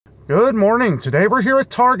Good morning. Today we're here at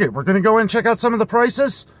Target. We're going to go in and check out some of the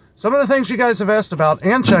prices, some of the things you guys have asked about,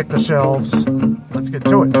 and check the shelves. Let's get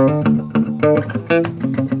to it.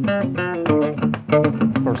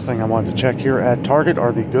 First thing I wanted to check here at Target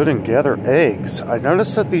are the Good and Gather eggs. I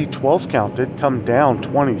noticed that the 12 count did come down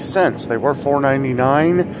 20 cents. They were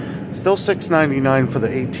 $4.99, still $6.99 for the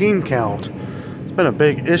 18 count. It's been a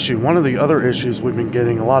big issue. One of the other issues we've been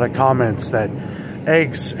getting a lot of comments that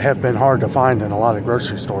eggs have been hard to find in a lot of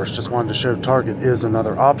grocery stores. Just wanted to show Target is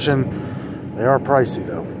another option. They are pricey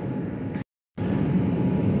though.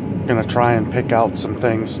 Gonna try and pick out some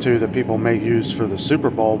things too that people may use for the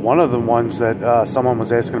Super Bowl. One of the ones that someone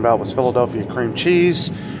was asking about was Philadelphia cream cheese.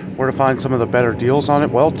 Where to find some of the better deals on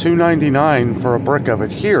it? Well, $2.99 for a brick of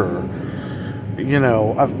it here. You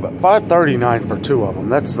know, $5.39 for two of them.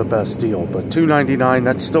 That's the best deal. But $2.99,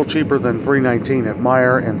 that's still cheaper than $3.19 at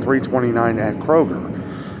Meijer and $3.29 at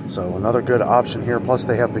Kroger. So another good option here. Plus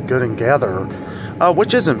they have the Good and Gather,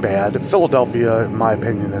 which isn't bad. Philadelphia, in my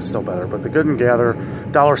opinion, is still better. But the Good and Gather,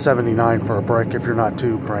 $1.79 for a brick if you're not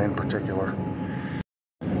too brand particular.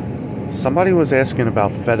 Somebody was asking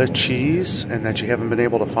about feta cheese and that you haven't been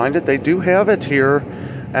able to find it. They do have it here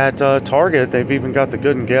at Target. They've even got the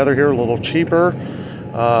Good and Gather here, a little cheaper.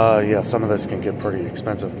 Yeah, some of this can get pretty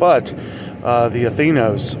expensive, but the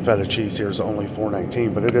Athenos feta cheese here is only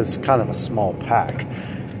 $4.19, but it is kind of a small pack.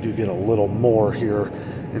 You do get a little more here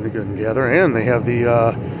in the Good and Gather, and they have the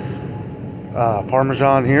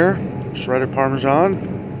Parmesan here, shredded Parmesan,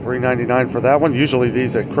 $3.99 for that one. Usually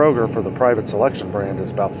these at Kroger for the private selection brand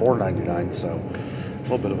is about $4.99, so a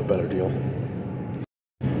little bit of a better deal.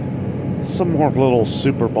 Some more little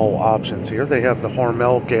Super Bowl options here. They have the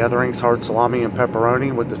Hormel Gatherings, hard salami and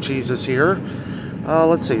pepperoni with the cheeses here.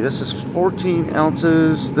 Let's see, this is 14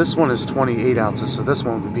 ounces. This one is 28 ounces, so this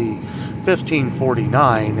one would be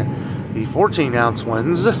 $15.49. The 14 ounce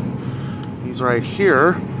ones, these right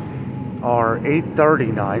here, are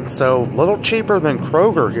 $8.39, so a little cheaper than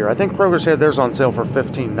Kroger here. I think Kroger's had theirs on sale for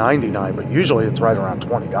 $15.99, but usually it's right around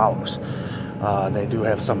 $20. They do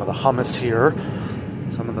have some of the hummus here.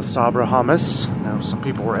 Some of the Sabra hummus. Now, some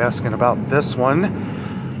people were asking about this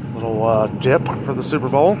one. Little dip for the Super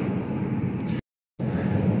Bowl.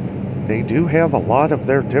 They do have a lot of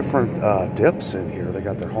their different dips in here. They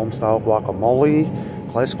got their home-style guacamole,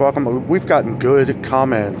 classic guacamole. We've gotten good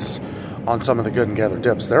comments on some of the Good and Gather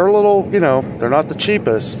dips. They're a little, you know, they're not the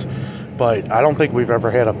cheapest, but I don't think we've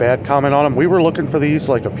ever had a bad comment on them. We were looking for these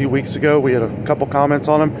like a few weeks ago. We had a couple comments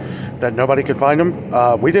on them that nobody could find them.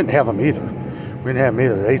 We didn't have them either. We didn't have them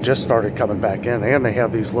either. They just started coming back in, and they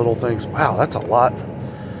have these little things. Wow, that's a lot.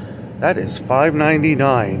 That is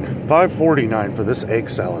 $5.99, $5.49 for this egg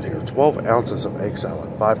salad here. 12 ounces of egg salad,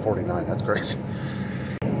 $5.49. That's crazy.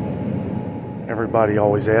 Everybody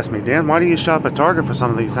always asks me, Dan, why do you shop at Target for some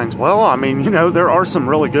of these things? Well, I mean, you know, there are some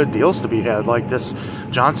really good deals to be had, like this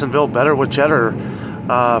Johnsonville Better with Cheddar,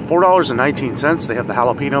 $4.19. They have the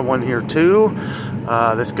jalapeno one here too.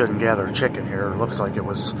 This Good and Gather chicken here looks like it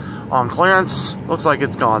was on clearance. Looks like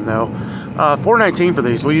it's gone though. $4.19 for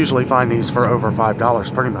these. We usually find these for over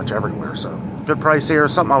 $5 pretty much everywhere. So good price here.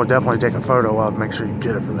 Something I would definitely take a photo of. Make sure you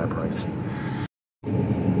get it for that price.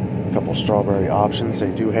 A couple strawberry options.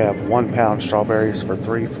 They do have 1 pound strawberries for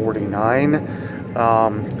 $3.49.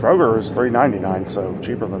 Kroger is $3.99, so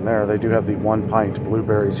cheaper than there. They do have the 1 pint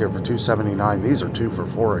blueberries here for $2.79. These are 2 for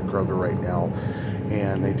 $4 at Kroger right now.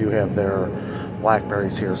 And they do have their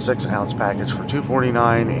blackberries here, 6 ounce package for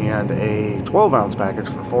 $2.49 and a 12 ounce package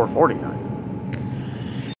for $4.49.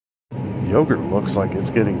 Yogurt looks like it's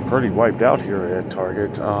getting pretty wiped out here at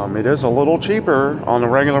Target. It is a little cheaper on the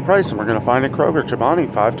regular price, and we're going to find at Kroger. Chobani,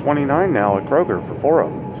 $5.29 now at Kroger for 4 of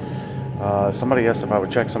them. Somebody asked if I would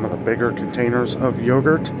check some of the bigger containers of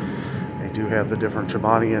yogurt. They do have the different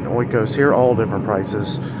Chobani and Oikos here, all different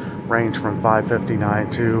prices, range from $5.59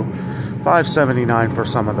 to $5.79 for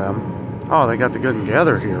some of them. Oh, they got the Good and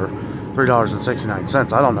Gather here,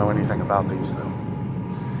 $3.69. I don't know anything about these though.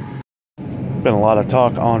 Been a lot of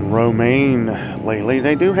talk on romaine lately.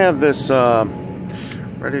 They do have this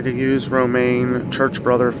ready-to-use romaine, Church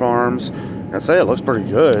Brother Farms. I say it looks pretty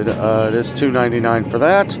good. It is $2.99 for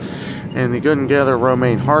that. And the Good and Gather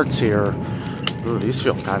romaine hearts here. Ooh, these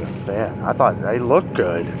feel kind of thin. I thought they look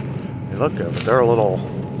good. They look good, but they're a little,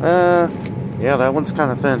 yeah, that one's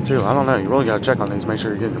kind of thin too. I don't know. You really got to check on these. Make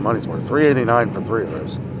sure you're getting your money's worth. $3.89 for 3 of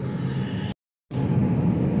those.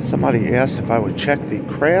 Somebody asked if I would check the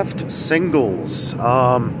Kraft singles.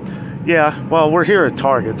 Yeah, well, we're here at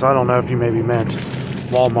Target, so I don't know if you maybe meant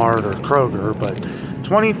Walmart or Kroger, but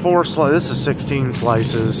 24 slices. This is 16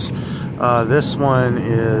 slices. This one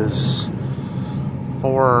is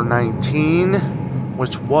 $4.19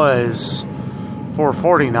 which was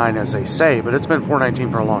 $4.49 as they say, but it's been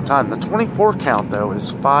 $4.19 for a long time. The 24 count though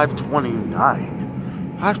is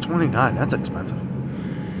 $5.29. $5.29, that's expensive.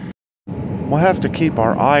 We'll have to keep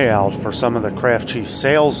our eye out for some of the craft cheese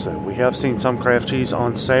sales though. We have seen some craft cheese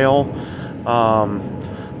on sale.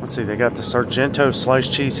 Let's see, they got the Sargento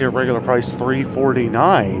sliced cheese here, regular price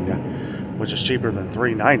 $3.49, which is cheaper than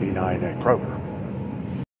 $3.99 at Kroger.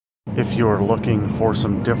 If you're looking for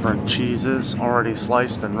some different cheeses already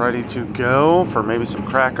sliced and ready to go for maybe some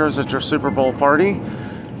crackers at your Super Bowl party,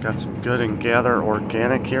 got some Good and Gather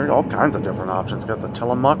organic here, all kinds of different options. Got the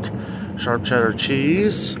Tillamook sharp cheddar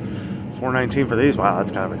cheese, $4.19 for these. Wow,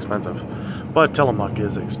 that's kind of expensive. But Tillamook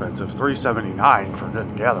is expensive, $3.79 for Good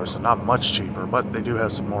and Gather, so not much cheaper, but they do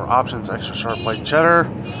have some more options. Extra sharp white cheddar.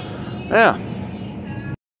 Yeah.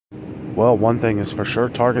 Well, one thing is for sure,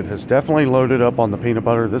 Target has definitely loaded up on the peanut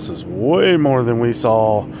butter. This is way more than we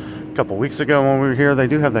saw a couple weeks ago when we were here. They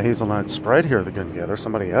do have the hazelnut spread here, the Good and Gather.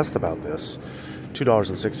 Somebody asked about this.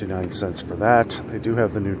 $2.69 for that. They do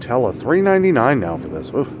have the Nutella, $3.99 now for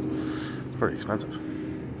this. Ooh, it's pretty expensive.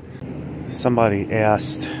 Somebody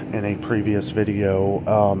asked in a previous video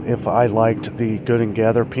if I liked the Good and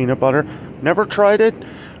Gather peanut butter. Never tried it,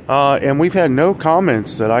 and we've had no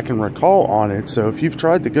comments that I can recall on it. So if you've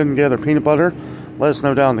tried the Good and Gather peanut butter, let us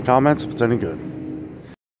know down in the comments if it's any good.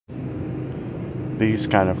 These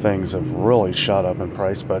kind of things have really shot up in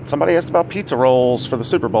price, but somebody asked about pizza rolls for the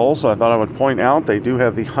Super Bowl, so I thought I would point out they do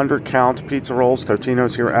have the 100-count pizza rolls,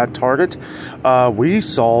 Totino's, here at Target. We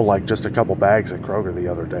saw like just a couple bags at Kroger the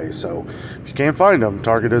other day, so if you can't find them,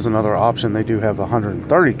 Target is another option. They do have a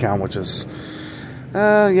 130-count, which is,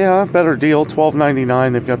 yeah, better deal,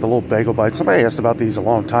 $12.99. They've got the little bagel bites. Somebody asked about these a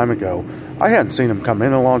long time ago. I hadn't seen them come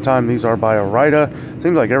in a long time. These are by Ore-Ida.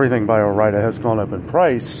 Seems like everything by Ore-Ida has gone up in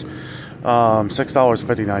price.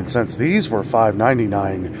 $6.59. These were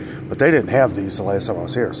 $5.99, but they didn't have these the last time I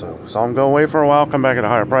was here, so saw them go away for a while, come back at a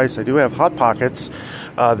higher price. They do have Hot Pockets.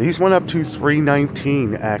 These went up to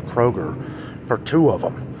 $3.19 at Kroger for two of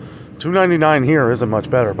them. $2.99 here isn't much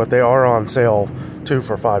better, but they are on sale two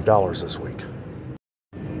for $5 this week.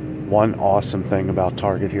 One awesome thing about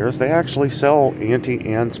Target here is they actually sell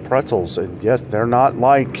Auntie Anne's pretzels, and yes, they're not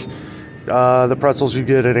like the pretzels you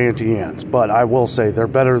get at Auntie Anne's, but I will say they're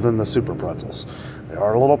better than the super pretzels. They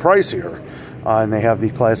are a little pricier, and they have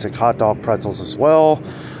the classic hot dog pretzels as well.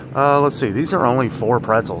 Let's see, these are only 4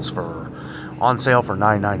 pretzels on sale for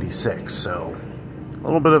 $9.96, so a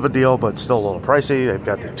little bit of a deal, but still a little pricey. They've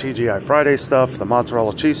got the TGI Friday stuff, the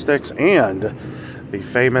mozzarella cheese sticks, and the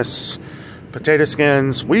famous potato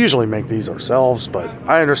skins. We usually make these ourselves, but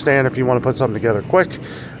I understand if you want to put something together quick.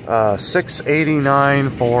 $6.89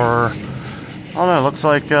 for, oh no, it looks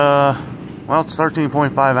like, well, it's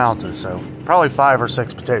 13.5 ounces, so probably 5 or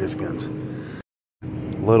 6 potato skins.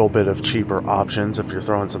 Little bit of cheaper options if you're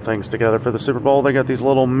throwing some things together for the Super Bowl. They got these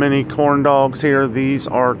little mini corn dogs here. These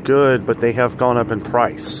are good, but they have gone up in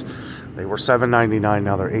price. They were $7.99,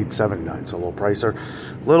 now they're $8.79, so a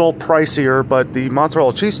little pricier, but the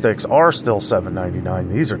mozzarella cheese sticks are still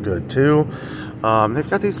 $7.99. These are good too. They've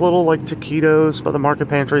got these little like taquitos by the Market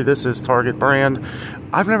Pantry. This is Target brand.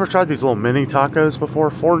 I've never tried these little mini tacos before.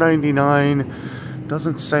 $4.99.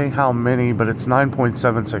 Doesn't say how many, but it's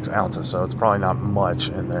 9.76 ounces, so it's probably not much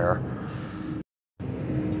in there.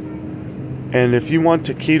 And if you want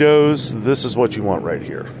taquitos, this is what you want right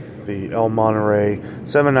here. The El Monterey,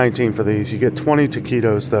 $7.19 for these. You get 20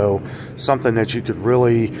 taquitos though, something that you could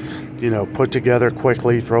really, put together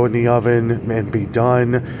quickly, throw in the oven and be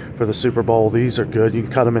done for the Super Bowl. These are good. You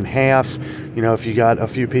can cut them in half. If you got a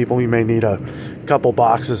few people, you may need a couple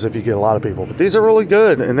boxes if you get a lot of people. But these are really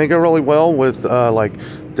good, and they go really well with like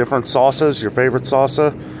different sauces, your favorite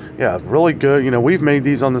salsa. Yeah, really good. We've made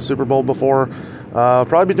these on the Super Bowl before.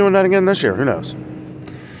 Probably be doing that again this year. Who knows?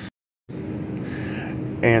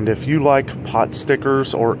 And if you like pot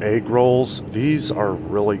stickers or egg rolls, these are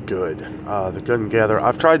really good. The Good and Gather.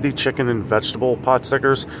 I've tried the chicken and vegetable pot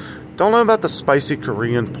stickers. Don't know about the spicy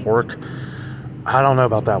Korean pork. I don't know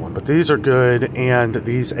about that one, but these are good. And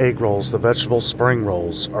these egg rolls, the vegetable spring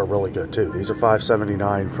rolls, are really good too. These are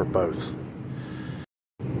 $5.79 for both.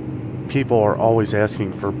 People are always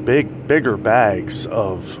asking for bigger bags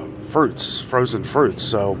of fruits, frozen fruits,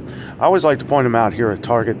 so I always like to point them out here at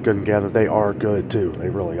Target, Good and Gather. They are good too, they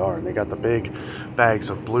really are. And they got the big bags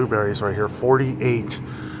of blueberries right here, 48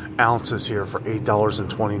 ounces here for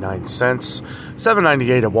 $8.29,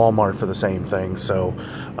 $7.98 at Walmart for the same thing. So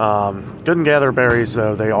Good and Gather berries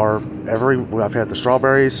though, they are I've had the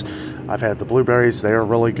strawberries, I've had the blueberries, they are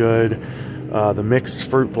really good. The mixed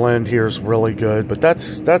fruit blend here is really good, but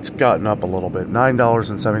that's gotten up a little bit.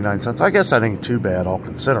 $9.79. I guess that ain't too bad, all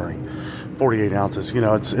considering. 48 ounces. You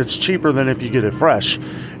know, it's cheaper than if you get it fresh,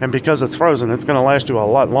 and because it's frozen, it's going to last you a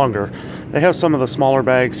lot longer. They have some of the smaller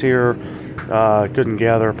bags here. Good and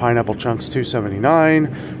Gather pineapple chunks,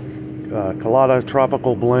 $2.79. Colada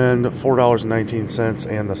tropical blend,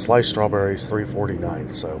 $4.19, and the sliced strawberries,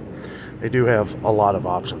 $3.49. So they do have a lot of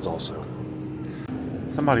options also.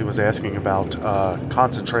 Somebody was asking about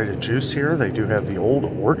concentrated juice here. They do have the Old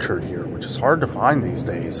Orchard here, which is hard to find these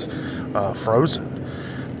days, frozen.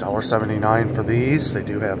 $1.79 for these. They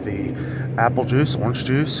do have the apple juice, orange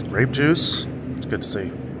juice, grape juice. It's good to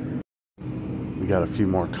see. We got a few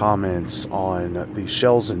more comments on the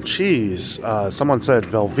shells and cheese. Someone said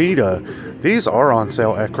Velveeta. These are on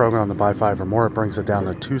sale at Kroger on the buy 5 or more. It brings it down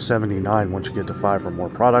to $2.79 once you get to 5 or more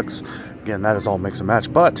products. Again, that is all mix and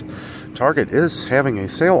match, but Target is having a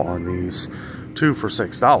sale on these, 2 for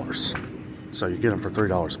 $6. So you get them for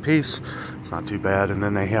 $3 a piece. It's not too bad. And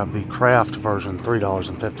then they have the craft version,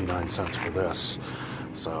 $3.59 for this.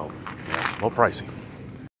 So, yeah, a little pricey.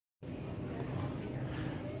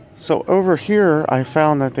 So over here, I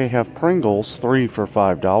found that they have Pringles, 3 for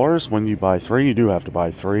 $5. When you buy 3, you do have to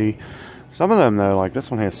buy 3. Some of them, though, like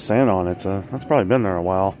this one has Santa on it, so that's probably been there a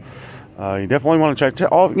while. You definitely want to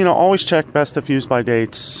check, always check best if used by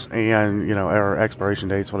dates and, or expiration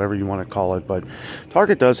dates, whatever you want to call it. But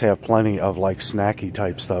Target does have plenty of like snacky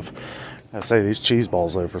type stuff. I say these cheese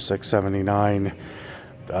balls though for $6.79.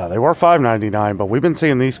 They were $5.99, but we've been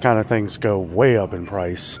seeing these kind of things go way up in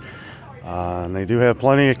price. And they do have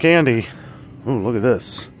plenty of candy. Ooh, look at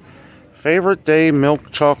this. Favorite Day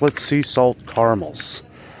Milk Chocolate Sea Salt Caramels.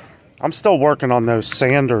 I'm still working on those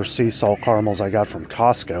Sanders sea salt caramels I got from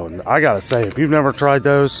Costco. And I gotta say, if you've never tried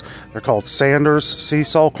those, they're called Sanders sea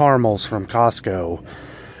salt caramels from Costco.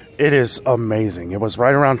 It is amazing. It was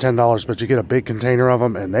right around $10, but you get a big container of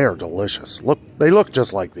them and they are delicious. Look, they look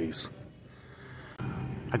just like these.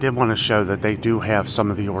 I did want to show that they do have some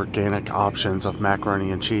of the organic options of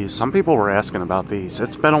macaroni and cheese. Some people were asking about these.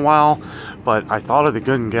 It's been a while, but I thought of the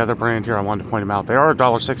Good and Gather brand here. I wanted to point them out. They are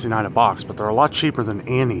 $1.69 a box, but they're a lot cheaper than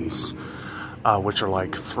Annie's, which are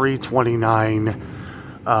like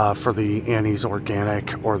 $3.29 for the Annie's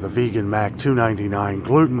organic, or the vegan mac, $2.99.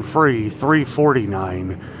 Gluten-free,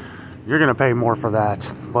 $3.49. You're going to pay more for that,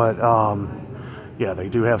 but yeah, they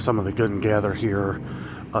do have some of the Good and Gather here.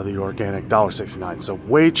 The organic, $1.69, so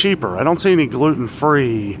way cheaper. I don't see any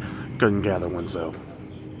gluten-free Good and Gather ones though.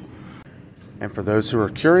 And for those who are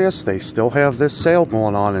curious, they still have this sale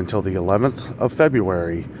going on until the 11th of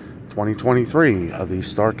February 2023 of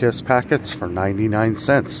these StarKist packets for 99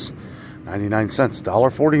 cents. 99 cents,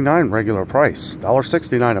 $1.49 regular price,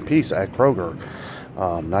 $1.69 a piece at Kroger,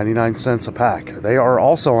 99 cents a pack. They are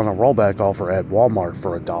also on a rollback offer at Walmart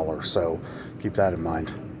for $1, so keep that in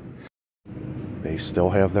mind. They still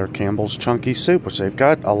have their Campbell's Chunky Soup, which they've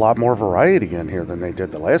got a lot more variety in here than they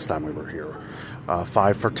did the last time we were here.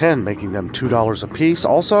 5 for $10, making them $2 a piece.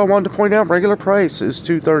 Also, I wanted to point out, regular price is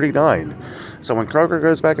 $2.39. So when Kroger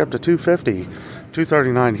goes back up to $2.50,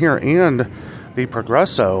 $2.39 here, and the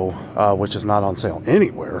Progresso, which is not on sale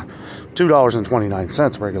anywhere,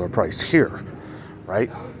 $2.29 regular price here, right?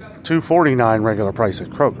 $2.49 regular price at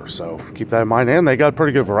Kroger. So keep that in mind, and they got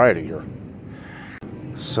pretty good variety here.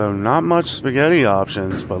 So not much spaghetti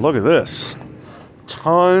options, but look at this.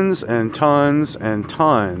 Tons and tons and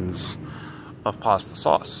tons of pasta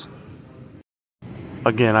sauce.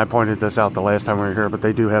 Again, I pointed this out the last time we were here, but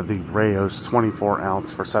they do have the Rao's 24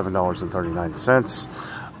 ounce for $7.39.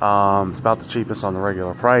 It's about the cheapest on the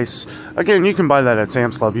regular price. Again, you can buy that at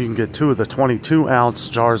Sam's Club. You can get 2 of the 22 ounce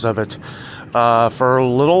jars of it for a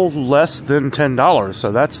little less than $10.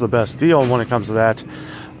 So that's the best deal when it comes to that.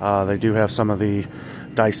 They do have some of the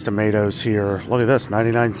diced tomatoes here. Look at this,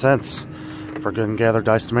 99 cents for Good and Gather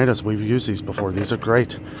diced tomatoes. We've used these before. These are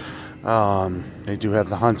great. They do have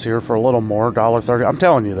the Hunts here for a little more, $1.30. I'm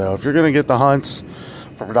telling you though, if you're going to get the Hunts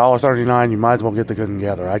for $1.39, you might as well get the Good and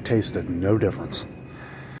Gather. I tasted no difference.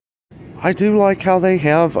 I do like how they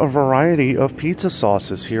have a variety of pizza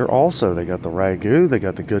sauces here also. They got the Ragu, they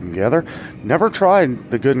got the Good and Gather. Never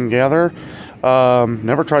tried the Good and Gather.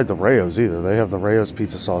 Never tried the Rao's either. They have the Rao's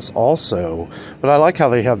pizza sauce also. But I like how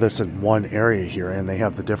they have this in one area here, and they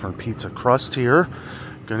have the different pizza crust here.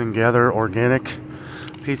 Good and Gather organic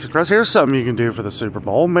pizza crust. Here's something you can do for the Super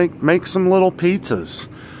Bowl. Make some little pizzas.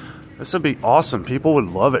 This would be awesome. People would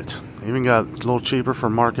love it. Even got a little cheaper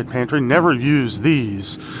for Market Pantry. Never use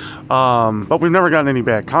these But we've never gotten any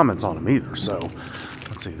bad comments on them either. So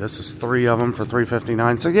let's see, this is 3 of them for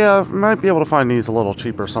 $3.59. So yeah, might be able to find these a little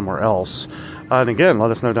cheaper somewhere else. And again,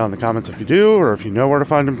 let us know down in the comments if you do, or if you know where to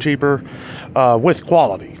find them cheaper, with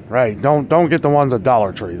quality, right? Don't get the ones at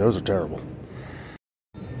Dollar Tree. Those are terrible.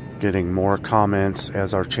 Getting more comments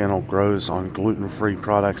as our channel grows on gluten-free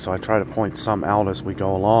products, so I try to point some out as we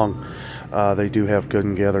go along. They do have Good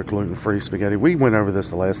and Gather gluten-free spaghetti. We went over this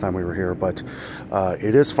the last time we were here, but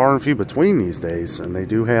it is far and few between these days, and they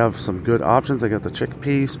do have some good options. They got the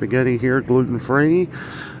chickpea spaghetti here, gluten-free.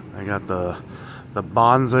 I got the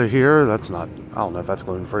Bonza here. That's not, I don't know if that's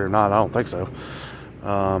gluten-free or not. I don't think so.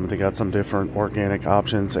 They got some different organic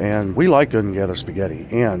options, and we like Good and Gather spaghetti.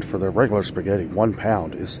 And for their regular spaghetti, 1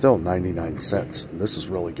 pound is still 99 cents. This is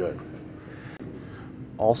really good.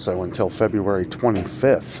 Also, until February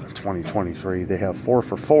 25th, 2023, they have 4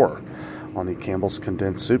 for $4 on the Campbell's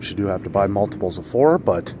condensed soups. You do have to buy multiples of 4,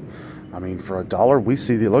 but I mean, for $1, we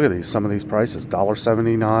see look at these, some of these prices,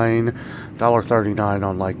 $1.79, $1.39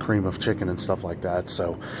 on like cream of chicken and stuff like that.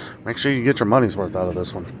 So make sure you get your money's worth out of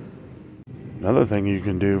this one. Another thing you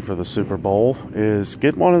can do for the Super Bowl is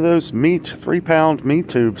get one of those 3-pound meat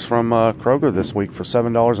tubes from Kroger this week for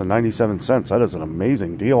 $7.97. That is an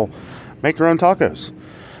amazing deal. Make your own tacos.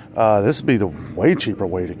 This would be the way cheaper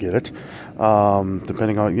way to get it.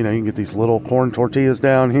 Depending on, you can get these little corn tortillas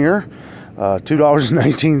down here.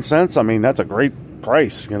 $2.19. I mean, that's a great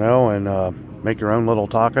price, and make your own little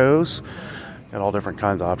tacos. Got all different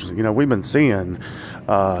kinds of options. We've been seeing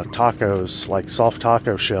tacos, like soft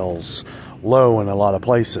taco shells, low in a lot of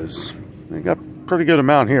places. They got pretty good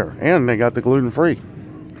amount here, and they got the gluten-free.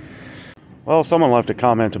 Well, someone left a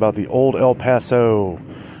comment about the old El Paso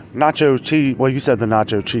nacho cheese. Well, you said the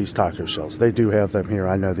nacho cheese taco shells. They do have them here.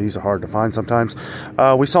 I know these are hard to find sometimes.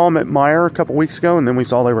 We saw them at Meijer a couple weeks ago, and then we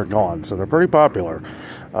saw they were gone. So they're pretty popular.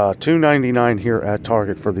 $2.99 here at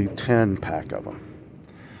Target for the 10-pack of them.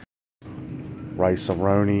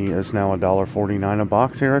 Rice-A-Roni is now $1.49 a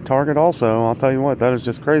box here at Target also. I'll tell you what, that is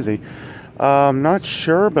just crazy. I'm not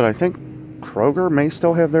sure, but I think Kroger may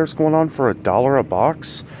still have theirs going on for $1 a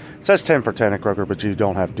box. It says 10 for 10 at Kroger, but you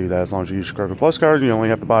don't have to do that as long as you use your Kroger Plus card. You only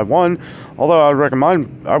have to buy one. Although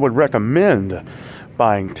I would recommend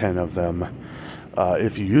buying 10 of them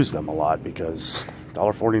if you use them a lot, because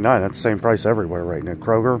 $1.49, that's the same price everywhere right now.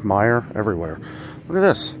 Kroger, Meijer, everywhere. Look at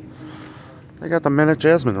this. They got the Minute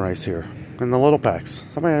Jasmine rice here in the little packs.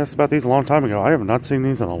 Somebody asked about these a long time ago. I have not seen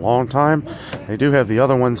these in a long time. They do have the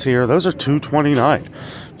other ones here. Those are $2.29.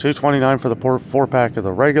 $2.29 for the 4-pack of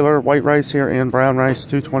the regular white rice here and brown rice,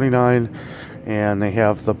 $2.29. And they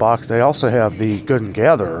have the box. They also have the Good and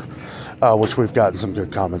Gather, which we've gotten some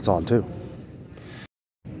good comments on too.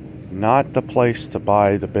 Not the place to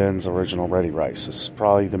buy the Ben's Original Ready Rice. This is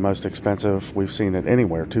probably the most expensive we've seen it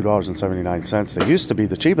anywhere, $2.79. They used to be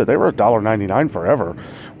the cheapest. They were $1.99 forever.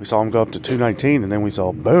 We saw them go up to $2.19, and then we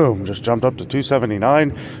saw, boom, just jumped up to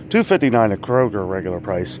 $2.79, $2.59 at Kroger regular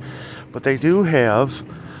price. But they do have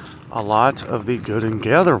a lot of the Good and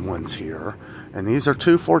Gather ones here, and these are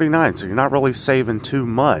 $2.49, so you're not really saving too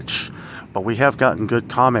much. But we have gotten good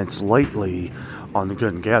comments lately on the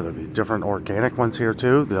Good and Gather. The different organic ones here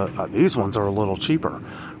too. These ones are a little cheaper.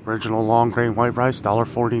 Original long grain white rice,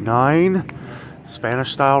 $1.49.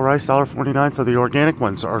 Spanish style rice, $1.49. So the organic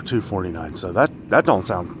ones are $2.49. So that don't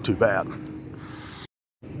sound too bad.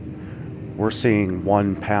 We're seeing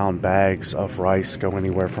 1-pound bags of rice go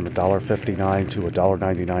anywhere from $1.59 to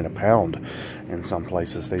 $1.99 a pound. In some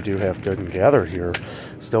places, they do have Good and Gather here,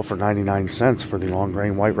 still for 99 cents for the long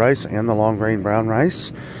grain white rice and the long grain brown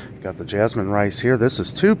rice. Got the jasmine rice here. This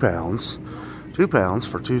is 2 pounds. 2 pounds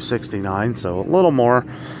for $2.69, so a little more.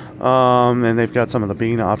 And they've got some of the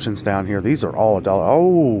bean options down here. These are all $1.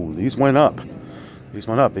 Oh, these went up. These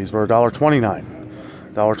went up. These were $1.29.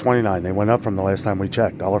 $1.29. They went up from the last time we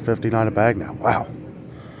checked. $1.59 a bag now. Wow.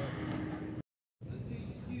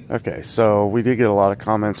 Okay, so we did get a lot of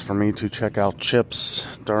comments for me to check out chips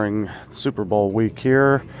during Super Bowl week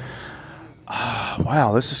here.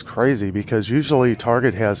 Wow, this is crazy, because usually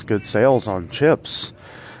Target has good sales on chips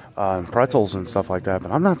and pretzels and stuff like that,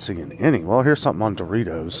 but I'm not seeing any. Well, here's something on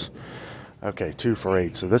Doritos. Okay, 2 for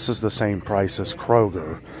 $8. So this is the same price as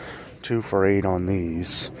Kroger. 2 for $8 on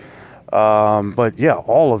these. But yeah,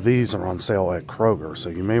 all of these are on sale at Kroger, so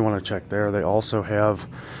you may want to check there. They also have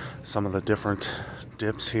some of the different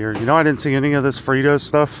dips here. I didn't see any of this Fritos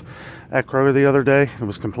stuff at Kroger the other day. It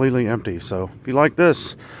was completely empty. So if you like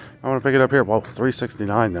this, I want to pick it up here. Well,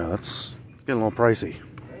 $3.69 now. That's getting a little pricey.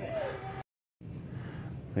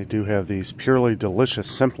 They do have these purely delicious,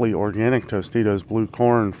 simply organic Tostitos blue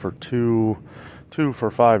corn for two for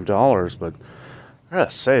 $5, but I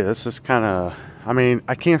gotta say, this is kind of, I mean,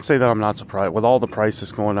 I can't say that I'm not surprised with all the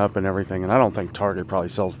prices going up and everything, and I don't think Target probably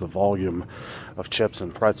sells the volume of chips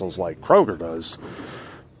and pretzels like Kroger does.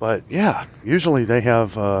 But yeah, usually they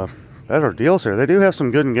have better deals here. They do have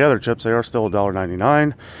some Good and Gather chips. They are still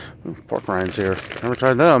 $1.99. Ooh, pork rinds here. Never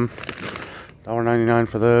tried them. $1.99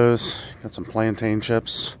 for those. Got some plantain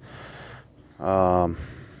chips. Yeah,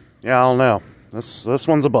 I don't know. This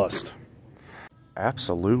one's a bust.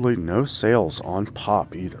 Absolutely no sales on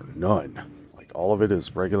pop either. None. Like, all of it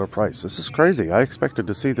is regular price. This is crazy. I expected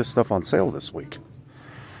to see this stuff on sale this week.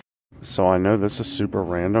 So I know this is super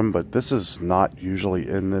random, but this is not usually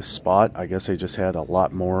in this spot. I guess they just had a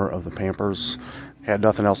lot more of the Pampers. Had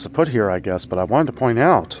nothing else to put here, I guess. But I wanted to point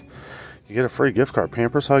out, you get a free gift card.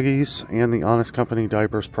 Pampers Huggies and the Honest Company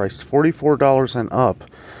diapers priced $44 and up.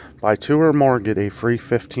 Buy 2 or more, get a free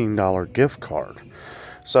 $15 gift card.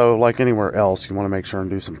 So, like anywhere else, you want to make sure and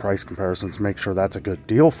do some price comparisons, make sure that's a good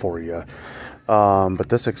deal for you. But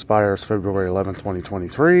this expires February 11,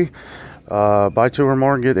 2023. Buy 2 or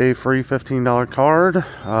more, get a free $15 card.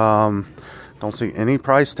 Don't see any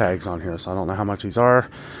price tags on here, so I don't know how much these are.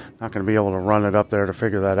 Not going to be able to run it up there to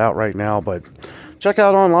figure that out right now, but check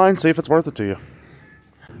out online, see if it's worth it to you.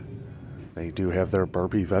 They do have their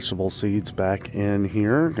burpee vegetable seeds back in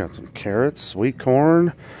here. Got some carrots, sweet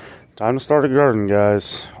corn. Time to start a garden,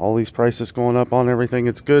 guys. All these prices going up on everything.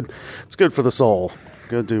 It's good. It's good for the soul.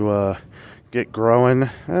 Good to get growing.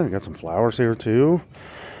 They got some flowers here too.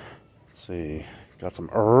 Let's see. Got some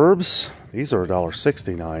herbs. These are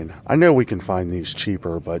 $1.69. I know we can find these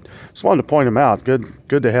cheaper, but just wanted to point them out. Good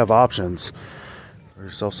to have options. Grab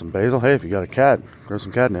yourself some basil. Hey, if you got a cat, grab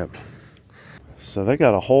some catnip. So they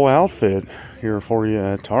got a whole outfit here for you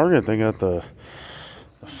at Target. They got the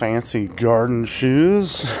fancy garden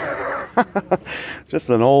shoes. Just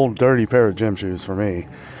an old dirty pair of gym shoes for me.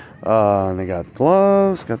 And they got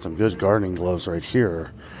gloves. Got some good gardening gloves right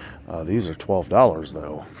here. These are $12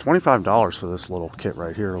 though. $25 for this little kit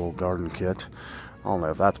right here, a little garden kit. I don't know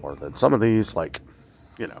if that's worth it. Some of these, like,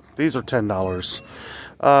 you know, these are $10.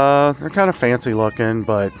 They're kind of fancy looking,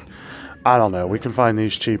 but I don't know. We can find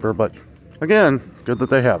these cheaper, but again, good that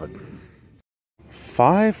they have it.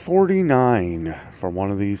 $5.49 for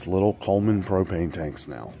one of these little Coleman propane tanks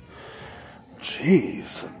now.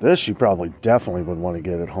 Jeez, this you probably definitely would want to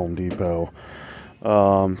get at Home Depot.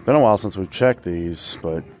 Been a while since we've checked these,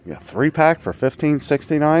 but yeah, 3-pack for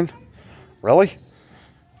 $15.69. Really?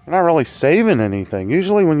 You're not really saving anything.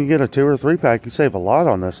 Usually when you get a 2 or 3-pack, you save a lot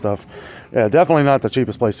on this stuff. Yeah, definitely not the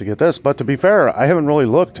cheapest place to get this, but to be fair, I haven't really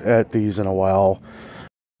looked at these in a while.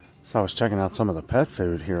 So I was checking out some of the pet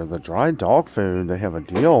food here. The dry dog food, they have a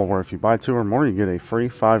deal where if you buy 2 or more, you get a free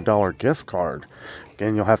 $5 gift card.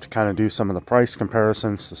 Again, you'll have to kind of do some of the price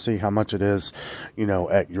comparisons to see how much it is, you know,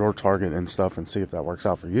 at your Target and stuff, and see if that works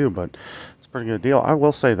out for you. But it's a pretty good deal. I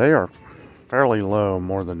will say they are fairly low,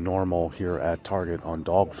 more than normal here at Target on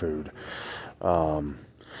dog food.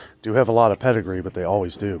 Do have a lot of pedigree, but they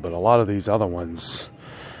always do. But a lot of these other ones,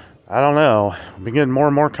 I don't know. I've been getting more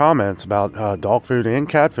and more comments about dog food and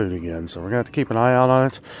cat food again, so we're going to have to keep an eye out on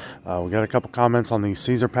it. We got a couple comments on these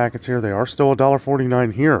Caesar packets here. They are still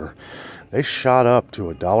 $1.49 here. They shot up to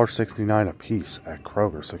 $1.69 a piece at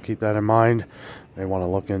Kroger, so keep that in mind. They want to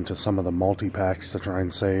look into some of the multi-packs to try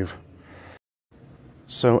and save.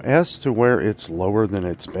 So as to where it's lower than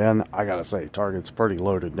it's been, I gotta say, Target's pretty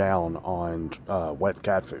loaded down on wet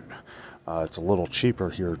cat food. It's a little cheaper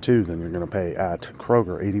here too than you're going to pay at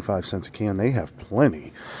Kroger, 85 cents a can. They have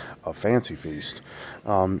plenty of Fancy Feast.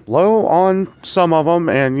 Low on some of them,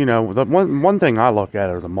 and you know, the one thing I look at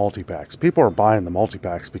are the multi-packs. People are buying the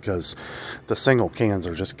multi-packs because the single cans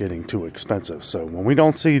are just getting too expensive. So when we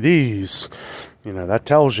don't see these, you know, that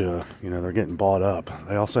tells you, you know, they're getting bought up.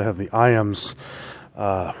 They also have the IAMS,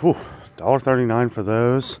 $1.39 for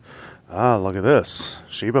those. Look at this.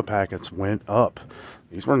 Sheba packets went up.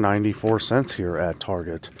 These were 94 cents here at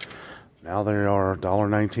Target. Now they are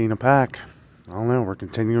 $1.19 a pack. I don't know. We're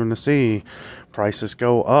continuing to see prices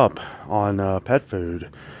go up on pet food.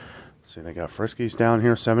 Let's see, they got Friskies down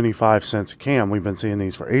here, 75 cents a can. We've been seeing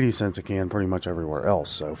these for 80 cents a can pretty much everywhere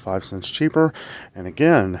else. So 5 cents cheaper. And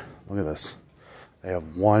again, look at this. They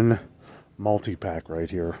have one multi-pack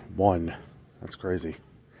right here. One. That's crazy.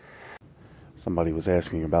 Somebody was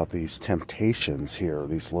asking about these Temptations here,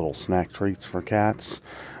 these little snack treats for cats.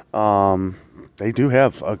 They do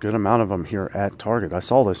have a good amount of them here at Target. I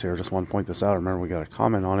saw this here, just want to point this out. I remember we got a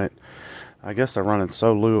comment on it. I guess they're running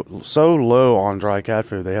so low on dry cat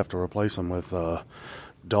food, they have to replace them with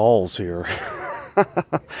dolls here.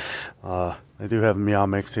 They do have Meow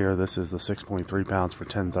Mix here. This is the 6.3 pounds for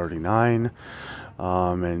 $10.39.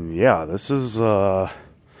 And yeah, this is, for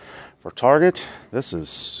Target, this is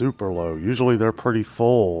super low. Usually they're pretty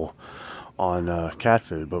full on cat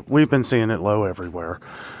food, but we've been seeing it low everywhere.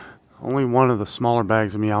 Only one of the smaller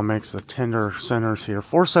bags of Meow Mix, the tender centers here,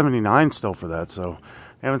 $4.79 still for that, so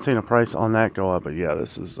I haven't seen a price on that go up, but yeah,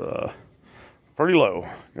 this is pretty low.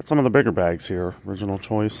 Got some of the bigger bags here, original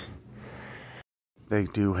choice. They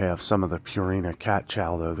do have some of the Purina cat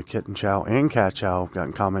chow though, the kitten chow and cat chow.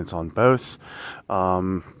 Gotten comments on both,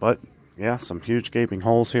 but yeah, some huge gaping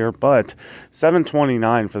holes here. But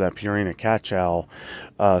 $7.29 for that Purina cat chow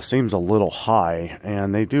seems a little high,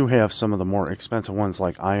 and they do have some of the more expensive ones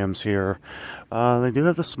like Iams here. They do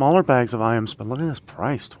have the smaller bags of Iams, but look at this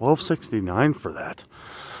price, $12.69 for that.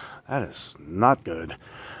 That is not good.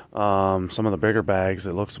 Some of the bigger bags,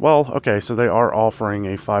 it looks, well, okay, so they are offering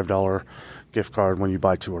a $5 gift card when you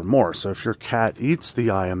buy 2 or more. So if your cat eats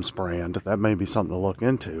the Iams brand, that may be something to look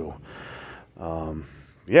into.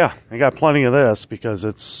 Yeah, they got plenty of this because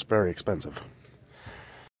it's very expensive.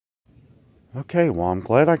 Okay, well, I'm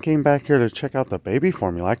glad I came back here to check out the baby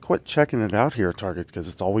formula. I quit checking it out here at Target because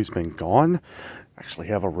it's always been gone. Actually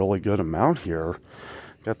have a really good amount here.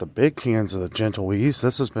 Got the big cans of the Gentle Ease.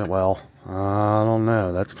 This has been, well, I don't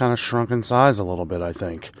know. That's kind of shrunk in size a little bit, I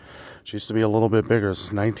think. She used to be a little bit bigger. It's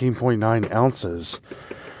 19.9 ounces.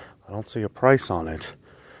 I don't see a price on it.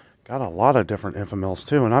 Got a lot of different Enfamils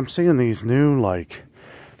too. And I'm seeing these new, like,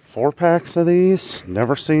 4-packs of these.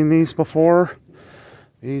 Never seen these before.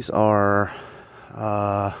 These are,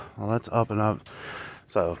 well, that's up and up.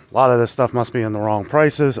 So a lot of this stuff must be in the wrong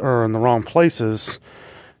prices or in the wrong places.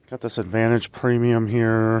 Got this Advantage Premium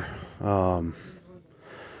here.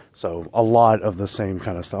 So a lot of the same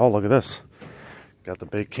kind of stuff. Oh, look at this. Got the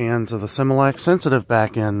big cans of the Similac Sensitive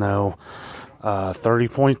back in, though.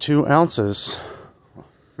 30.2 ounces.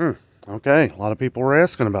 Okay, a lot of people were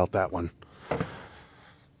asking about that one.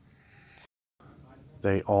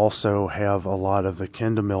 They also have a lot of the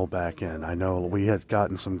Kendamil back in. I know we had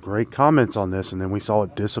gotten some great comments on this, and then we saw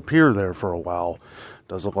it disappear there for a while.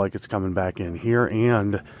 Does look like it's coming back in here,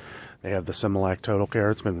 and they have the Similac Total Care.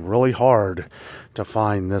 It's been really hard to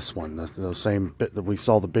find this one. The same bit that we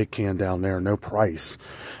saw the big can down there, no price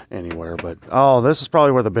anywhere. But, oh, this is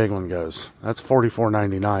probably where the big one goes. That's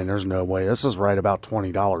 $44.99. There's no way. This is right about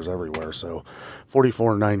 $20 everywhere. So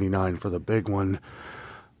 $44.99 for the big one.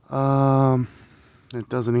 It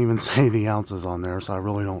doesn't even say the ounces on there, so I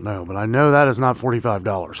really don't know. But I know that is not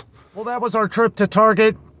 $45. Well, that was our trip to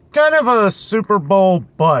Target. Kind of a Super Bowl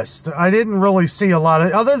bust. I didn't really see a lot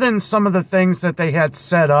of, other than some of the things that they had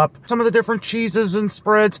set up, some of the different cheeses and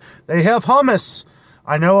spreads. They have hummus.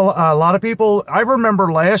 I know a lot of people, I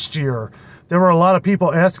remember last year, there were a lot of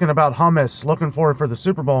people asking about hummus, looking for it for the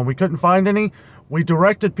Super Bowl, and we couldn't find any. We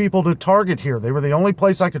directed people to Target here. They were the only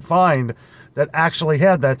place I could find that actually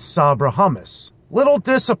had that Sabra hummus. Little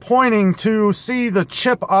disappointing to see the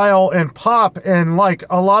chip aisle and pop and like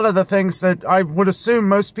a lot of the things that I would assume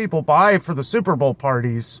most people buy for the Super Bowl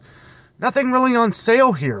parties. Nothing really on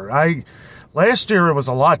sale here. Last year it was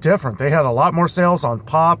a lot different. They had a lot more sales on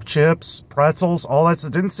pop, chips, pretzels, all that. So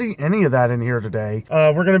didn't see any of that in here today.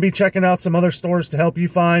 We're going to be checking out some other stores to help you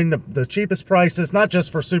find the cheapest prices, not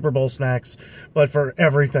just for Super Bowl snacks, but for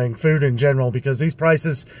everything, food in general, because these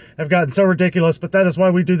prices have gotten so ridiculous. But that is why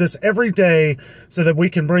we do this every day, so that we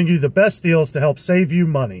can bring you the best deals to help save you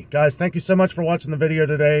money. Guys, thank you so much for watching the video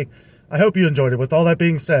today. I hope you enjoyed it. With all that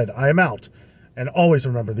being said, I am out. And always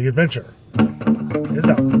remember, the adventure is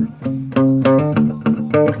out there.